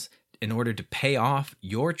government does in order to pay off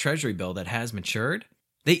your treasury bill that has matured,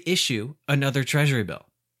 they issue another treasury bill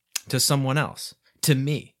to someone else, to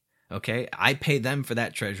me. Okay, I pay them for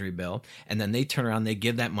that treasury bill, and then they turn around, they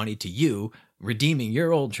give that money to you, redeeming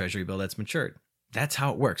your old treasury bill that's matured. That's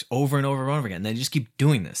how it works over and over and over again. And they just keep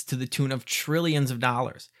doing this to the tune of trillions of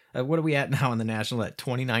dollars. What are we at now in the national debt?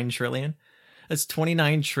 29 trillion? That's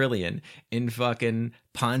 29 trillion in fucking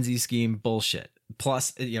Ponzi scheme bullshit.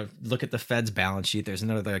 Plus, look at the Fed's balance sheet. There's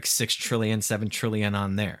another like 6 trillion, 7 trillion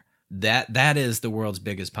on there. That is the world's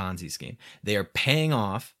biggest Ponzi scheme. They are paying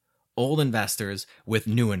off old investors with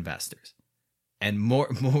new investors. And more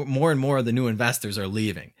and more of the new investors are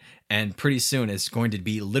leaving. And pretty soon it's going to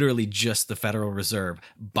be literally just the Federal Reserve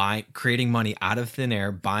creating money out of thin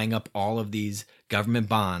air, buying up all of these government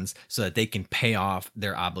bonds so that they can pay off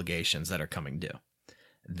their obligations that are coming due.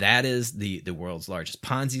 That is the world's largest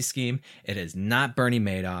Ponzi scheme. It is not Bernie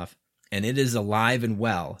Madoff, and it is alive and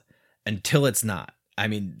well until it's not. I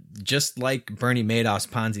mean, just like Bernie Madoff's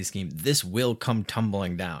Ponzi scheme, this will come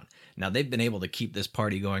tumbling down. Now, they've been able to keep this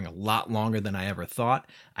party going a lot longer than I ever thought.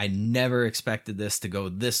 I never expected this to go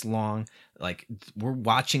this long. Like, we're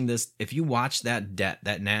watching this. If you watch that debt,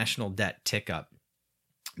 that national debt tick up,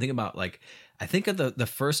 think about, I think of the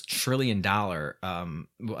first $1 trillion,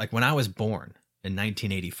 like when I was born in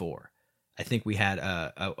 1984, I think we had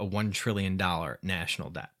a $1 trillion national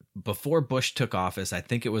debt. Before Bush took office, I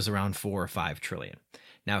think it was around 4 or 5 trillion.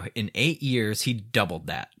 Now, in 8 years, he doubled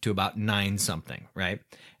that to about 9 something, right?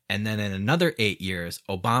 And then in another 8 years,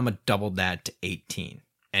 Obama doubled that to 18.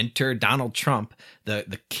 Enter Donald Trump,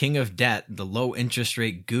 the king of debt, the low interest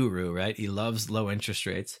rate guru, right? He loves low interest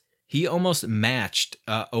rates. He almost matched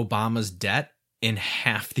Obama's debt in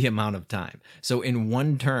half the amount of time. So in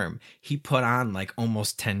one term, he put on like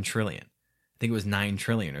almost 10 trillion. I think it was 9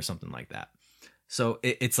 trillion or something like that. So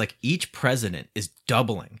it's like each president is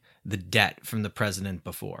doubling the debt from the president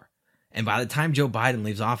before. And by the time Joe Biden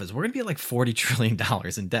leaves office, we're going to be at like $40 trillion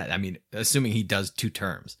in debt. I mean, assuming he does 2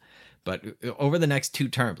 terms. But over the next 2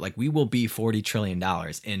 terms, we will be $40 trillion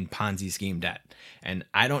in Ponzi scheme debt. And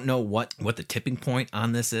I don't know what the tipping point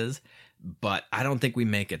on this is, but I don't think we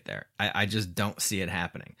make it there. I just don't see it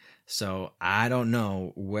happening. So I don't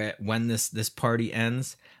know when this party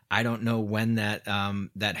ends. I don't know when that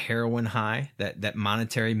heroin high, that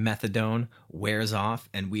monetary methadone wears off,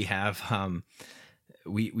 and we have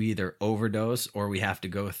we either overdose or we have to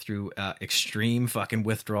go through extreme fucking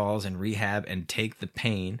withdrawals and rehab and take the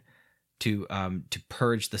pain to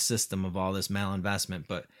purge the system of all this malinvestment.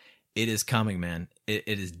 But it is coming, man. It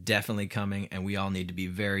is definitely coming, and we all need to be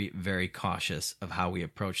very, very cautious of how we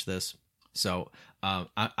approach this. So I'm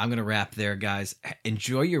going to wrap there, guys.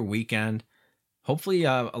 Enjoy your weekend. Hopefully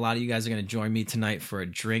a lot of you guys are going to join me tonight for a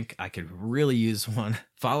drink. I could really use one.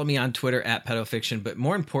 Follow me on Twitter at PedoFiction. But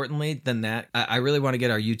more importantly than that, I really want to get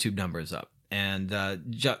our YouTube numbers up. And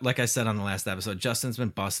like I said on the last episode, Justin's been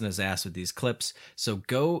busting his ass with these clips. So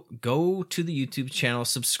go to the YouTube channel,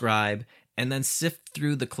 subscribe, and then sift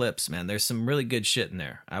through the clips, man. There's some really good shit in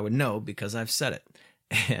there. I would know because I've said it.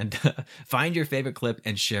 And find your favorite clip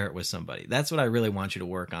and share it with somebody. That's what I really want you to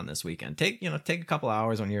work on this weekend. Take a couple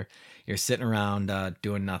hours when you're sitting around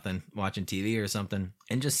doing nothing, watching TV or something,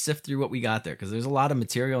 and just sift through what we got there, because there's a lot of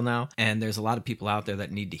material now, and there's a lot of people out there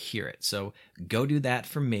that need to hear it. So go do that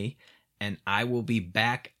for me, and I will be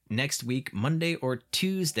back next week, Monday or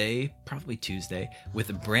Tuesday, probably Tuesday, with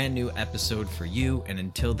a brand new episode for you. And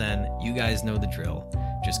until then, you guys know the drill.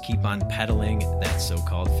 Just keep on peddling that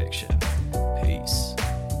so-called fiction. Peace.